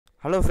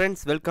Hello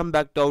friends, welcome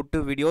back to our two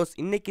videos.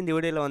 இன்னைக்கு இந்த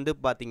வீடியோல வந்து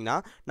பாத்தீங்கன்னா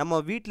நம்ம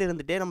வீட்ல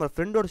இருந்துட்டே நம்ம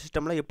ஃப்ரெண்டோட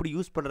சிஸ்டம்ல எப்படி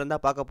யூஸ் பண்றதா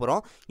பார்க்க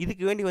போறோம்.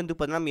 இதுக்கு வேண்டி வந்து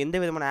பாத்தீங்கன்னா நம்ம எந்த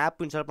விதமான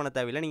ஆப் இன்ஸ்டால் பண்ண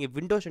தேவையில்லை. நீங்க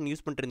Windows 10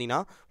 யூஸ் பண்ணிருந்தீங்கன்னா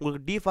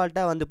உங்களுக்கு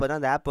டிஃபால்ட்டா வந்து பாத்தீங்கன்னா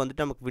அந்த ஆப்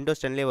வந்துட்டு நமக்கு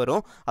Windows 10லே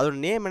வரும். அதோட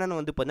நேம் என்னன்னு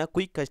வந்து பாத்தீங்கன்னா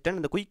குயிக் அசிஸ்டன்ட்.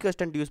 அந்த குயிக்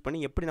அசிஸ்டன்ட் யூஸ்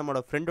பண்ணி எப்படி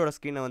நம்மளோட ஃப்ரெண்டோட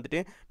ஸ்கிரீனை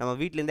வந்துட்டு நம்ம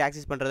வீட்ல இருந்து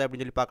ஆக்சஸ் பண்றது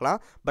அப்படினு சொல்லி பார்க்கலாம்.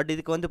 பட்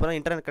இதுக்கு வந்து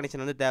பாத்தீங்கன்னா இன்டர்நெட்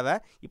கனெக்ஷன் வந்து தேவை.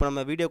 இப்போ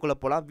நம்ம வீடியோக்குள்ள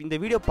போலாம். இந்த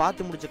வீடியோ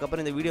பார்த்து முடிச்சதுக்கு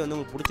அப்புறம் இந்த வீடியோ வந்து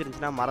உங்களுக்கு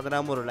பிடிச்சிருந்துச்சுனா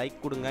மறந்துடாம ஒரு லைக்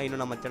கொடுங்க.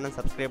 இன்னும் நம்ம சேனல்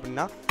சப்ஸ்கிரைப்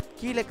பண்ணினா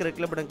கீழ இருக்கிற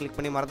ரெட் பட்டன் கிளிக்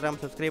பண்ணி மறந்துடாம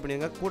சப்ஸ்கிரைப்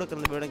பண்ணிடுங்க. கூட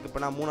இருக்கிற பட்டன் கிளிக்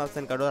பண்ணா மூணு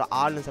ஆப்ஷன் கார்டு ஒரு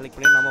ஆல்னு செலக்ட்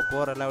பண்ணி நம்ம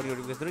போற எல்லா வீடியோ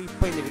நோட்டிஃபிகேஷன்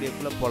இப்போ இந்த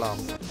வீடியோக்குள்ள போலாம்.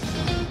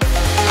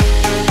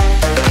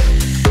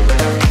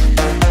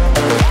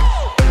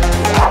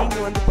 நீங்க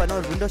வந்து பாத்தீங்கன்னா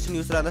ஒரு Windows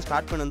யூசரா இருந்தா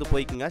ஸ்டார்ட் பண்ண வந்து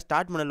போய்க்குங்க.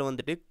 ஸ்டார்ட் மெனுல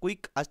வந்துட்டு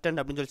குயிக்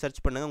அசிஸ்டன்ட் அப்படினு சொல்லி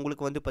சர்ச் பண்ணுங்க.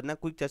 உங்களுக்கு வந்து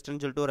பாத்தீங்கன்னா குயிக்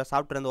அசிஸ்டன்ட் சொல்லிட்டு ஒரு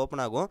சாஃப்ட்வேர் வந்து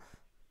ஓபன் ஆகும்.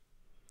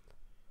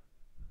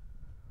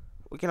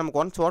 ஓகே, நமக்கு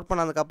ஒன்ஸ் ஓட்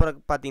பண்ணதுக்கப்புறம்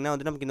பார்த்தீங்கன்னா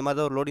வந்து நமக்கு இந்த மாதிரி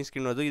தான் ஒரு லோடிங்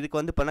ஸ்க்ரீன் வருது. இதுக்கு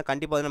வந்து பண்ணால்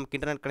கண்டிப்பாக வந்து நமக்கு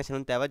இன்டர்நெட் கனெக்ஷன்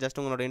வந்து தேவை. ஜஸ்ட்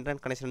உங்களோட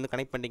இன்டர்நெட் கனெக்ஷன் வந்து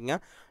கனெக்ட் பண்ணிக்கங்க.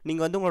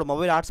 நீங்கள் வந்து உங்களோட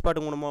மொபைல்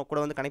ஹாட்ஸ்பாட் மூலமாக கூட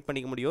வந்து கனெக்ட்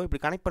பண்ணிக்க முடியும்.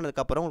 இப்படி கனெக்ட்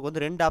பண்ணதுக்கப்புறம் உங்களுக்கு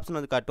வந்து ரெண்டு ஆப்ஷன்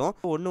வந்து காட்டும்.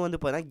 ஒன்று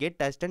வந்து பார்த்தீங்கன்னா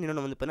கெட் அசிஸ்டன்ட்,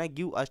 இன்னொன்று வந்து பார்த்தீங்கன்னா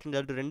கிவ் அசிஸ்டன்ட்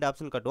சொல்லிட்டு ரெண்டு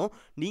ஆப்ஷன் காட்டும்.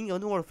 நீங்கள்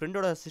வந்து உங்களோட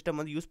ஃப்ரெண்டோட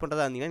சிஸ்டம் வந்து யூஸ்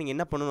பண்ணுறதா இருந்தீங்கன்னா நீங்கள்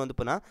என்ன பண்ணணும் வந்து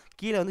பார்த்தீங்கன்னா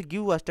கீழே வந்து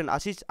give assistant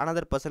assist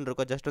another person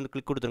இருக்கும். ஜஸ்ட் வந்து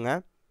கிளிக் கொடுத்துருங்க.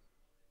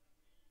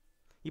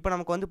 இப்போ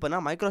நமக்கு வந்து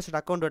பார்த்தீங்கன்னா மைக்ரோசாஃப்ட்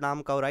அக்கௌண்ட்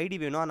நமக்கு ஒரு ஐடி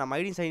வேணும். நம்ம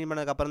ஐடி சைன்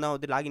பண்ணதுக்கப்புறம் தான்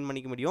வந்து லாகின்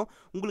பண்ணிக்க முடியும்.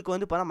 உங்களுக்கு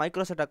வந்து பார்த்தீங்கன்னா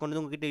மைக்ரோசாஃப்ட் அக்கௌண்ட்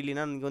வந்து உங்ககிட்ட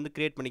இல்லைன்னா நீங்கள் வந்து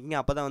கிரியேட் பண்ணிக்கிங்க.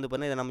 அப்போ தான் வந்து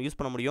பார்த்தீங்கன்னா இதை நம்ம யூஸ்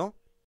பண்ண முடியும்.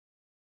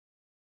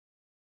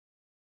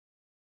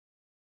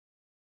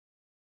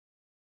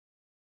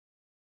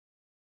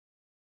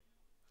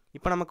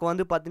 இப்போ நமக்கு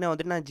வந்து பார்த்தீங்கன்னா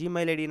வந்துட்டு நான்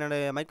ஜிமெயில் ஐடி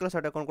என்னோட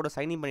மைக்ரோசாஃப்ட் அக்கௌண்ட் கூட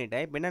சைன் இன்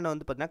பண்ணிட்டேன். இப்போ என்னென்ன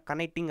வந்து பார்த்தீங்கன்னா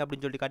கனெக்டிங்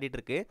அப்படின்னு சொல்லிட்டு காட்டிட்டு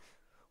இருக்கு.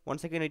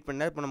 1 செகண்ட் வெயிட்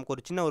பண்ணால் இப்போ நமக்கு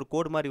ஒரு சின்ன ஒரு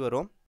கோடு மாதிரி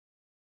வரும்.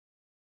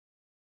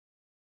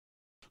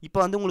 இப்போ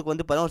வந்து உங்களுக்கு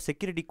வந்து பார்த்தா ஒரு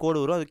செக்யூரிட்டி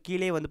கோடு வரும். அது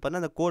கீழே வந்து பார்த்தா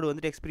அந்த கோடு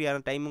வந்துட்டு எக்ஸ்பைரி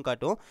ஆன டைமும்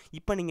காட்டும்.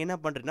 இப்போ நீங்கள் என்ன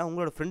பண்ணுறீங்கன்னா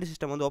உங்களோட ஃப்ரெண்ட்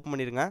சிஸ்டம் வந்து ஓப்பன்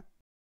பண்ணிடுங்க.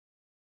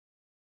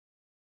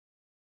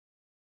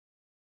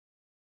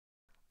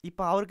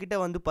 இப்போ அவர்கிட்ட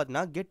வந்து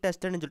பார்த்தீங்கன்னா கெட்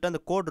டெஸ்ட்னு சொல்லிட்டு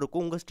அந்த கோட்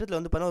இருக்கும். உங்கள் சிஸ்டத்தில்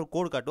வந்து பார்த்தீங்கன்னா ஒரு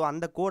கோடு காட்டும்.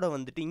 அந்த கோடை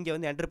வந்துட்டு இங்கே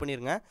வந்து என்டர்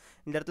பண்ணிடுங்க.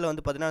 இந்த இடத்துல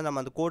வந்து பார்த்தீங்கன்னா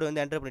நம்ம அந்த கோடு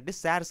வந்து என்டர் பண்ணிட்டு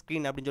ஷேர்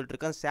ஸ்க்ரீன் அப்படின்னு சொல்லிட்டு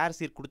இருக்கோம். ஷேர்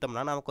சீர்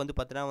கொடுத்தோம்னா நமக்கு வந்து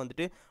பார்த்தீங்கன்னா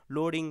வந்துட்டு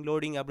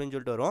லோடிங் அப்படின்னு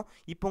சொல்லிட்டு வரும்.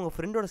 இப்போ உங்கள்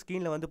ஃப்ரெண்டோட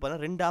ஸ்க்ரீனில் வந்து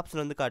பார்த்தீங்கன்னா ரெண்டு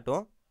ஆப்ஷன் வந்து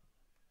காட்டும்.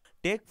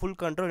 டேக் ஃபுல்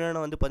கண்ட்ரோல்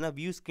இல்லைனா வந்து பார்த்தீங்கன்னா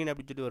வியூ ஸ்க்ரீன்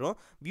அப்படின்னு சொல்லி வரும்.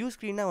 வியூ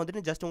ஸ்க்ரீனா வந்துட்டு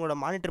ஜஸ்ட் உங்களோட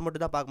மானிட்டர்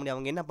மட்டும் தான் பார்க்க முடியும்.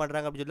 அவங்க என்ன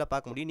பண்ணுறாங்க அப்படின்னு சொல்லி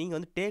பார்க்க முடியும். நீங்கள்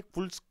வந்து டேக்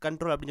ஃபுல்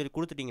கண்ட்ரோல் அப்படின்னு சொல்லி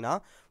கொடுத்துட்டிங்கன்னா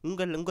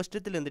உங்கள்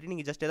ஸ்டத்தில் இருந்துட்டு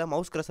நீங்கள் ஜஸ்ட் ஏதாவது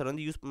மவுஸ் கிரசர்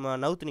வந்து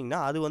நவுத்துனீங்கன்னா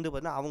அது வந்து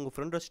பார்த்தீங்கன்னா அவங்க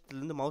ஃப்ரெண்டோட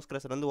சிஸ்டத்துலேருந்து மவுஸ்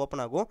கிரசர் வந்து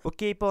ஓப்பன் ஆகும்.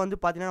 ஓகே, இப்போ வந்து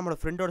பார்த்தீங்கன்னா நம்மளோட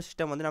ஃப்ரெண்டோட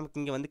சிஸ்டம் வந்து நமக்கு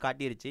இங்கே வந்து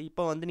காட்டிருச்சு.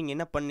 இப்போ வந்து நீங்கள்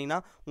என்ன பண்ணீங்கன்னா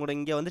உங்களோட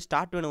இங்கே வந்து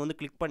ஸ்டார்ட் மெனு வந்து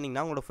கிளிக்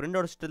பண்ணிங்கன்னா உங்களோட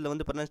ஃப்ரெண்டோட சிஸ்டத்தில்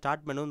வந்து பார்த்தீங்கன்னா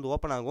ஸ்டார்ட் மெனு வந்து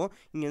ஓப்பன் ஆகும்.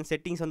 இங்கே வந்து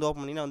செட்டிங்ஸ் வந்து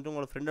ஓப்பன் பண்ணிங்கன்னா வந்து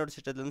உங்களோட ஃப்ரெண்டோட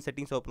சிஸ்டத்தில் வந்து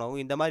செட்டிங்ஸ் ஓப்பன்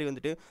ஆகும். இந்த மாதிரி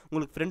வந்துட்டு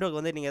உங்களுக்கு ஃப்ரெண்டோக்கு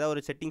வந்து நீங்கள் ஏதாவது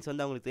ஒரு செட்டிங்ஸ்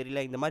வந்து அவங்களுக்கு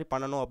தெரியல இந்த மாதிரி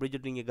பண்ணணும் அப்படின்னு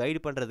சொல்லிட்டு கைடு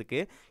பண்ணுறதுக்கு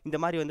இந்த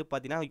மாதிரி வந்து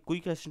பார்த்தீங்கன்னா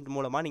குயிக் அசிஸ்டன்ட்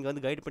மூலமாக நீங்கள்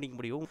வந்து கைடு பண்ணிக்க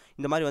முடியும்.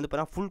 இந்த மாதிரி வந்து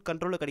பார்த்தீங்கன்னா ஃபுல்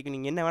கண்ட்ரோலில் கிடைக்கும்.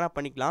 நீங்கள் என்ன வேணால்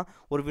பண்ணிக்கலாம்.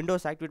 ஒரு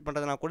விண்டோஸ் ஆக்டிவேட்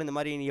பண்ணுறதுனா கூட இந்த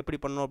மாதிரி எப்படி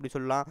பண்ணணும் அப்படி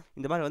சொல்லலாம்.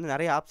 இந்த மாதிரி வந்து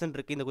நிறைய ஆப்ஷன்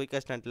இருக்குது இந்த குயிக்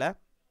அசிஸ்டன்ட்டில்.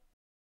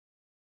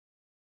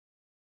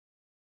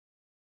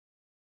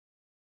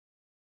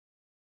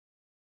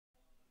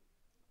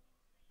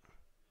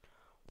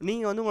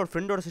 நீங்கள் வந்து உங்களோட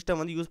ஃப்ரெண்டோட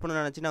சிஸ்டம் வந்து யூஸ்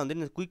பண்ணணும்னு நினச்சினா வந்து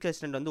இந்த குயிக்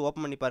அசிஸ்டன்ட் வந்து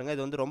ஓப்பன் பண்ணி பாருங்கள்.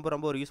 இது வந்து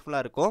ரொம்ப ஒரு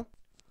யூஸ்ஃபுல்லாக இருக்கும்.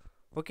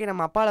 ஓகே,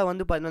 நம்ம அப்பாவில்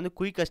வந்து பார்த்தீங்கன்னா வந்து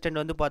குயிக் அசிஸ்டன்ட்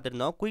வந்து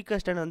பார்த்துருந்தோம். குயிக்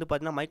அசிஸ்டன்ட் வந்து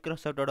பார்த்தீங்கன்னா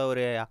மைக்ரோசாஃப்ட்டோட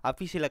ஒரு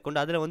அஃபிஷியல் அக்கௌண்ட்.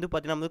 அதில் வந்து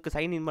பார்த்தீங்கன்னா நமக்கு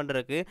சைன் இன்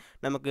பண்ணுறதுக்கு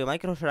நமக்கு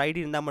மைக்ரோசாஃப்ட் ஐடி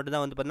இருந்தால் மட்டும்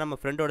தான் வந்து பார்த்தீங்கன்னா நம்ம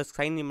ஃப்ரெண்டோட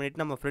சைன் இன்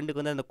பண்ணிட்டு நம்ம ஃப்ரெண்டுக்கு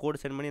வந்து அந்த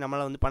கோடு சென்ட் பண்ணி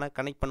நம்மளால் வந்து பணம்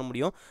கனெக்ட் பண்ண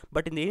முடியும்.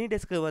 பட் இந்த எனி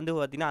டெஸ்க்கு வந்து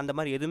பார்த்தீங்கன்னா அந்த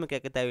மாதிரி எதுவுமே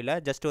கேட்க தேவையில்லை.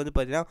 ஜஸ்ட் வந்து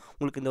பார்த்தீங்கன்னா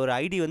உங்களுக்கு இந்த ஒரு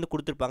ஐடி வந்து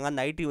கொடுத்துருப்பாங்க.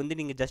 அந்த ஐடி வந்து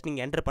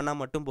நீங்கள் என்டர் பண்ணால்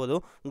மட்டும்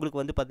போதும்.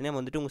 உங்களுக்கு வந்து பார்த்தீங்கன்னா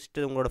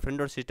வந்துட்டு உங்களோட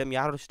ஃப்ரெண்டோட சிஸ்டம்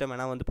யாரோட சிஸ்டம்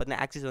வேணால் வந்து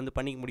பார்த்தீங்கன்னா ஆக்சஸ் வந்து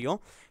பண்ணிக்க முடியும்.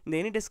 இந்த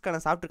எனி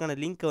டெஸ்க்கான சாஃப்ட்வேர்க்கான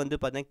லிங்க் வந்து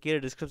பார்த்தீங்கன்னா கீழே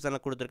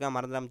டிஸ்கிரிப்ஷனில் கொடுத்துருக்கேன்.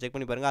 மறந்துடாம செக்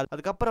பண்ணி பாருங்கள்.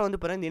 அதுக்கப்புறம் வந்து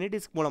பார்த்தீங்கன்னா இந்த எனி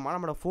டெஸ்க் மூலமாக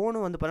நம்மளோட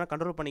ஃபோனும் வந்து பார்த்தீங்கன்னா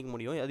கண்ட்ரோல் பண்ணிக்க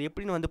முடியும். அது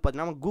எப்படின்னு வந்து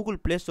பார்த்தீங்கன்னா நம்ம கூகுள்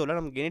ப்ளே ஸ்டோரில்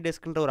நமக்கு எனி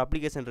டெஸ்க்ன்ற ஒரு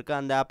அப்ளிகேஷன் இருக்குது.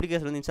 அந்த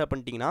அப்ளிகேஷன் வந்து இன்ஸ்டால்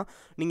பண்ணிட்டீங்கன்னா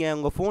நீங்கள்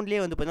உங்கள்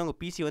ஃபோன்லேயே வந்து பார்த்தீங்கன்னா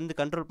உங்கள் பிசி வந்து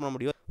கண்ட்ரோல் பண்ண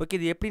முடியும். ஓகே,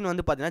 இது எப்படின்னு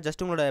வந்து பார்த்தீங்கன்னா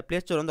ஜஸ்ட் உங்களோட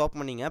ப்ளே ஸ்டோர் வந்து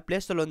ஓப்பன் பண்ணிங்க.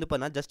 ப்ளே ஸ்டோரில் வந்து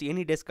பார்த்தீங்கன்னா ஜஸ்ட்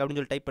எனி டெஸ்க்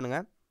அப்படின்னு சொல்லி டைப்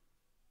பண்ணுங்கள்.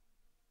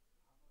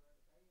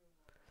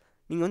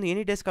 நீங்கள் வந்து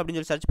எனி டெஸ்க் அப்படின்னு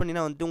சொல்லி சர்ச்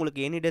பண்ணினா வந்து உங்களுக்கு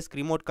எனி டெஸ்க்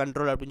ரிமோட்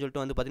கண்ட்ரோல் அப்படின்னு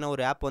சொல்லிட்டு வந்து பார்த்தீங்கன்னா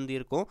ஒரு ஆப் வந்து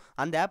இருக்கும்.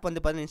 அந்த ஆப்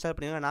வந்து பார்த்தீங்கன்னா இன்ஸ்டால்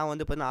பண்ணிங்க. நான்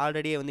வந்து பார்த்தீங்கன்னா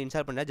ஆல்ரெடி வந்து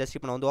இன்ஸ்டால் பண்ணேன். ஜஸ்ட்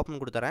இப்போ நான் வந்து ஓப்பன்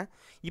கொடுத்துறேன்.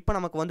 இப்போ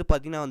நமக்கு வந்து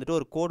பார்த்தீங்கன்னா வந்துட்டு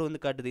ஒரு கோடு வந்து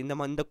காட்டுது.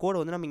 இந்த கோடு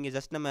வந்து நம்ம இங்கே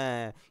ஜஸ்ட் நம்ம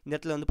இந்த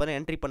இடத்துல வந்து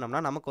பார்த்தீங்கன்னா என்ட்ரி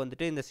பண்ணோம்னா நமக்கு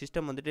வந்துட்டு இந்த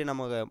சிஸ்டம் வந்துட்டு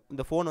நம்ம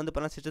இந்த ஃபோன் வந்து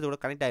பார்த்தீங்கன்னா சிஸ்டத்தோட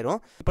கனெக்ட்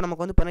ஆயிரும். இப்போ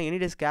நமக்கு வந்து பார்த்தீங்கன்னா எனி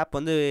டெஸ்க் ஆப்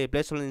வந்து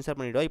ப்ளே ஸ்டோரில் இன்ஸ்டால்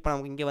பண்ணிவிடும். இப்போ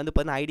நமக்கு இங்கே வந்து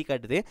பார்த்தீங்கன்னா ஐடி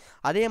காட்டுது.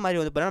 அதே மாதிரி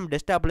வந்து பார்த்தீங்கன்னா நம்ம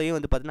டெஸ்க்டாப்லேயும்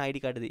வந்து பார்த்தீங்கன்னா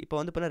ஐடி காட்டுது. இப்போ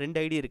வந்து பார்த்தீங்கன்னா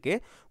ரெண்டு ஐடி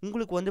இருக்குது.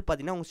 உங்களுக்கு வந்து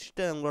பார்த்தீங்கன்னா உங்கள்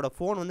சிஸ்டம் உங்களோட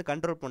ஃபோன் வந்து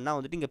கண்ட்ரோல் பண்ணால்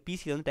வந்துட்டு இங்கே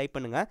பிசி வந்து டைப் பண்ணுங்கள்.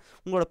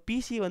 உங்களோட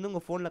பிசி வந்து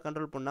உங்கள் ஃபோனில்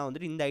கண்ட்ரோல் பண்ணால்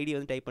வந்துட்டு இந்த ஐடி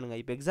வந்து டைப் பண்ணுங்கள்.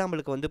 இப்போ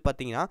எக்ஸாம்பிளுக்கு வந்து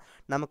பார்த்தீங்கன்னா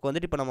நமக்கு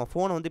வந்துட்டு இப்போ நம்ம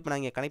ஃபோனை வந்து இப்போ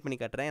நான் இங்கே கனெக்ட் பண்ணி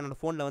காட்டுறேன். என்னோட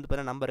ஃபோனில் வந்து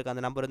பார்த்தீங்கன்னா நம்பர் இருக்குது.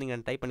 அந்த நம்பர் வந்து இங்கே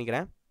நான் டைப்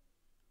பண்ணிக்கிறேன்.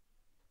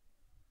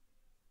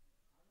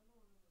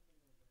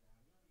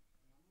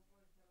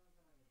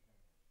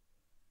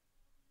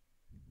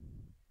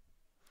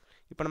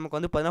 இப்போ நமக்கு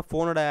வந்து பார்த்தீங்கன்னா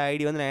ஃபோனோட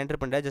ஐடி வந்து நான்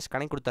என்டர் பண்ணுறேன். ஜஸ்ட்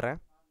கனெக்ட் கொடுத்துறேன்.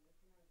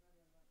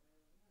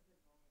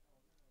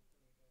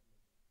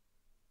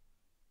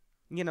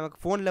 இங்கே நமக்கு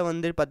ஃபோனில்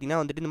வந்து பார்த்தீங்கன்னா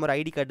வந்துட்டு இந்த மாதிரி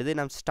ஐடி காட்டுது.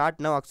 நான் ஸ்டார்ட்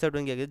நவ் அக்செப்ட்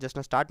கேட்குது. ஜஸ்ட்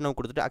நான் ஸ்டார்ட் நவ்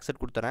கொடுத்துட்டு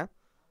அக்செப்ட் கொடுத்துறேன்.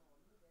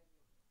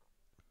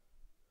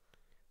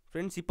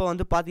 ஃப்ரெண்ட்ஸ் இப்போ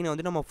வந்து பார்த்தீங்கன்னா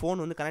வந்து நம்ம ஃபோன்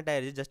வந்து கனெக்ட்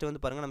ஆகிடுச்சு. ஜஸ்ட்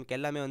வந்து பாருங்கள் நமக்கு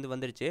எல்லாமே வந்து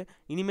வந்துருச்சு.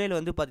 இனிமேல்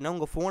வந்து பார்த்தீங்கன்னா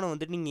உங்கள் ஃபோனை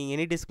வந்துட்டு நீங்கள்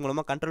எனி டெஸ்க்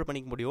மூலமாக கண்ட்ரோல்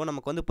பண்ணிக்க முடியும்.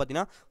 நமக்கு வந்து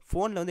பார்த்தீங்கன்னா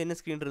ஃபோனில் வந்து என்ன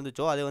ஸ்க்ரீன்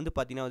இருந்துச்சோ அது வந்து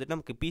பார்த்தீங்கன்னா வந்துட்டு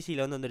நமக்கு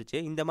பிசியில் வந்து வந்துருச்சு.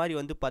 இந்த மாதிரி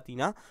வந்து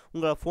பார்த்தீங்கன்னா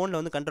உங்கள் ஃபோனில்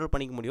வந்து கண்ட்ரோல்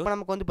பண்ணிக்க முடியும்.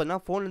 நமக்கு வந்து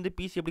பார்த்தீங்கன்னா ஃபோன் வந்து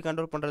பிசி எப்படி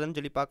கண்ட்ரோல் பண்ணுறதுன்னு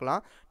சொல்லி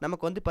பார்க்கலாம்.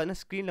 நமக்கு வந்து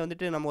பார்த்தீங்கன்னா ஸ்க்ரீனில்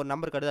வந்துட்டு நம்ம ஒரு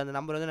நம்பர் காட்டுது. அந்த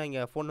நம்பர் வந்து நான்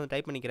இங்கே ஃபோன் வந்து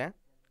டைப் பண்ணிக்கிறேன்.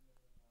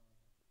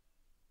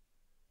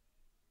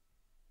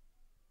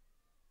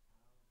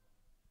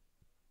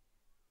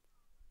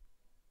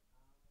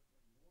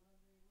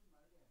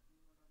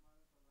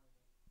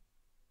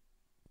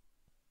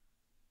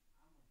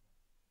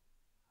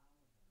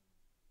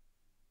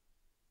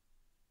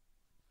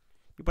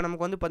 இப்போ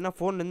நமக்கு வந்து பார்த்தீங்கன்னா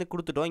ஃபோன்லேருந்து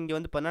கொடுத்துட்டோம். இங்கே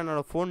வந்து பார்த்தீங்கன்னா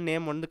என்னோட ஃபோன்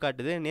நேம் வந்து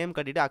காட்டுது. நேம்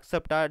காட்டிட்டு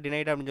அக்செப்டா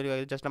டினைடா அப்படின்னு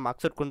சொல்லி ஜஸ்ட் நம்ம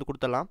அக்செப்ட் வந்து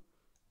கொடுத்துடலாம்.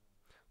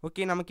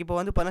 ஓகே, நமக்கு இப்போ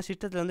வந்து பார்த்தீங்கன்னா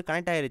சிஸ்டத்தில் வந்து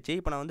கனெக்ட் ஆகிருச்சு.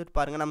 இப்போ நான் வந்துட்டு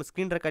பாருங்கள் நம்ம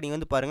ஸ்க்ரீன் ரெக்கார்டிங்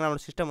வந்து பாருங்கள்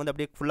நம்ம சிஸ்டம் வந்து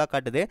அப்படியே ஃபுல்லாக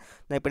காட்டுது.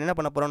 நான் இப்போ என்ன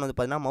பண்ண போகிறோன்னு வந்து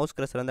பார்த்தீங்கன்னா மவுஸ்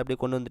க்ரஷர் வந்து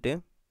அப்படியே கொண்டு வந்துட்டு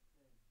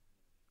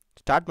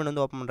ஸ்டார்ட் மெனு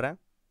வந்து ஓப்பன் பண்ணுறேன்.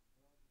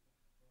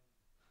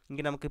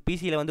 இங்கே நமக்கு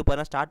பிசியில் வந்து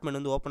பார்த்தீங்கன்னா ஸ்டார்ட் மெனு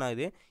வந்து ஓப்பன்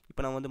ஆகுது.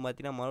 இப்போ நான் வந்து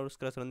பார்த்தீங்கன்னா மவுஸ்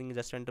க்ரஷர் வந்து இங்கே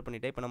ஜஸ்ட் என்டர்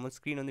பண்ணிவிட்டேன். இப்போ நம்ம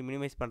ஸ்க்ரீன் வந்து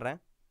மினிமைஸ் பண்ணுறேன்.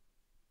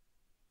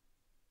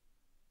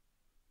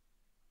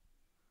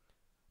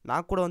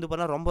 நான் கூட வந்து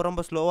பார்த்தீங்கன்னா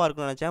ரொம்ப ஸ்லோவாக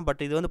இருக்குன்னு நினச்சேன்.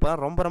 பட் இது வந்து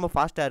பார்த்தீங்கன்னா ரொம்ப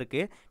ஃபாஸ்ட்டாக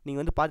இருக்குது.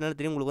 நீங்கள் வந்து பார்த்தீங்கன்னா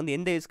தெரியும் உங்களுக்கு வந்து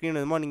எந்த ஸ்க்ரீன்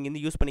வேணுமோ நீங்கள்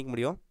வந்து யூஸ் பண்ணிக்க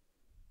முடியும்.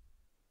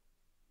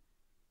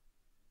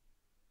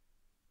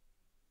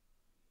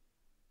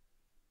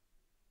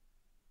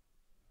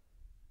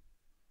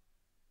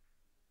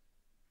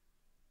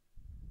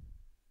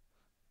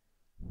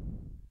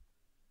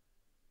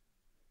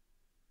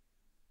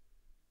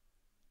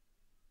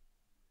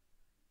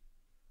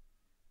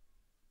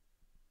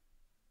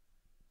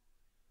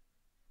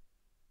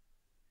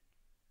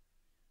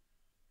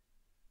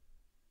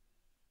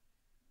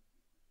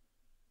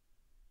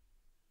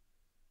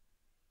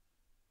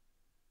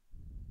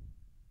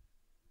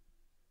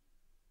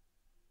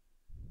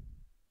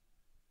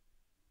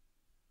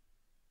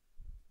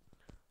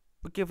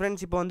 ஓகே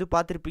ஃப்ரெண்ட்ஸ், இப்போ வந்து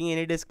பார்த்துருப்பீங்க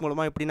எனி டெஸ்க்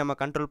மூலமாக எப்படி நம்ம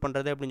கண்ட்ரோல்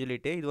பண்ணுறது அப்படின்னு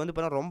சொல்லிட்டு. இது வந்து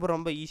பார்த்தீங்கன்னா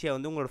ரொம்ப ஈஸியாக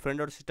வந்து உங்களோட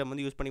ஃப்ரெண்டோட சிஸ்டம்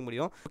வந்து யூஸ் பண்ணிக்க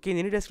முடியும். ஓகே,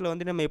 இந்த எனி டெஸ்கில்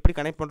வந்து நம்ம எப்படி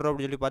கனெக்ட் பண்ணுறோம்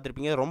அப்படின்னு சொல்லி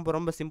பார்த்துருப்பீங்க.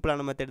 ரொம்ப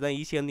சிம்பிளான மெத்தட் தான்.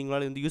 ஈஸியாக வந்து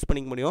உங்களால் வந்து யூஸ்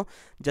பண்ணிக்க முடியும்.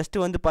 ஜஸ்ட்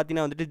வந்து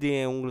பார்த்தீங்கன்னா வந்துட்டு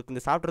உங்களுக்கு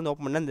இந்த சாஃப்ட்வேர் வந்து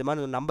ஓப்பன் பண்ணால் இந்த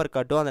மாதிரி ஒரு நம்பர்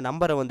காட்டும். அந்த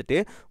நம்பரை வந்துட்டு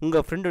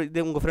உங்கள்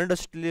ஃப்ரெண்டோட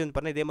சிஸ்டத்துலேயே வந்து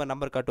பார்த்தீங்கன்னா இதே மாதிரி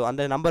நம்பர் காட்டும்.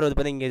 அந்த நம்பர் வந்து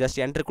பார்த்தீங்கன்னா இங்கே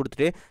ஜஸ்ட் என்ட்ரு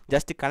கொடுத்துட்டு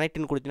ஜஸ்ட்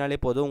கனெக்ட்னு கொடுத்தினாலே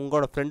போதும்.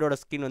 உங்களோட ஃப்ரெண்டோட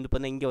ஸ்க்ரீன் வந்து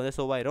பார்த்தீங்கன்னா இங்கே வந்து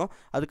ஷோ ஆயிரும்.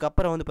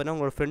 அதுக்கப்புறம் வந்து பார்த்தீங்கன்னா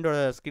உங்களோட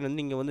ஃப்ரெண்டோட ஸ்க்ரீன்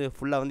வந்து இங்கே வந்து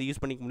ஃபுல்லாக வந்து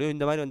யூஸ் பண்ணிக்க முடியும்.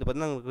 இந்த மாதிரி வந்து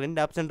பார்த்தீங்கன்னா உங்களுக்கு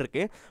 2 ஆப்ஷன் இருக்குது.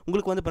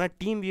 உங்களுக்கு வந்து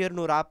டீம்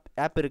வியர்னு ஒரு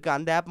ஆப் இருக்குது.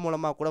 அந்த ஆப்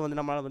மூலமாக கூட வந்து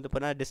நம்மளால் வந்து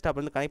பார்த்தீங்கன்னா டெஸ்க்டாப்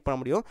வந்து கனெக்ட் பண்ண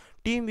முடியும்.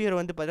 டீம் வியர்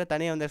வந்து பார்த்தீங்கன்னா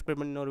தனியாக வந்து எக்ஸ்பிளைன்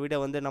பண்ணி ஒரு வீடியோ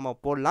வந்து நம்ம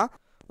போடலாம்.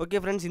 ஓகே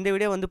ஃப்ரெண்ட்ஸ், இந்த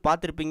வீடியோ வந்து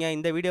பார்த்துருப்பீங்க.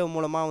 இந்த வீடியோ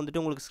மூலமாக வந்துட்டு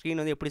உங்களுக்கு ஸ்க்ரீன்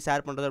வந்து எப்படி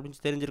ஷேர் பண்ணுறது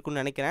அப்படின்னு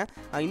தெரிஞ்சிருக்குன்னு நினைக்கிறேன்.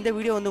 இந்த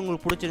வீடியோ வந்து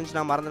உங்களுக்கு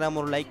பிடிச்சிருந்துச்சுன்னா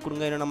மறந்துடாமல் ஒரு லைக்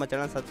கொடுங்க. இன்னும் நம்ம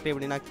சேனல் சப்ஸ்கிரைப்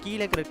பண்ணினா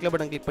கீழே இருக்கிற ரெட்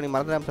பட்டன் கிளிக் பண்ணி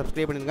மறந்துடாமல்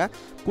சப்ஸ்கிரைப் பண்ணிடுங்க.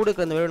 கூட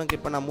இருக்கிற அந்த வீடியோ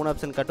கிளிக் பண்ணால் 3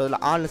 ஆப்ஷன்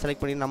காட்டுவதில் ஆல்னு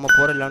செலக்ட் பண்ணி நம்ம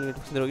போகிற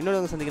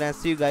இன்னொரு சந்திக்கிறேன்.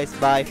 See you guys,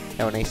 bye,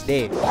 have a nice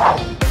day.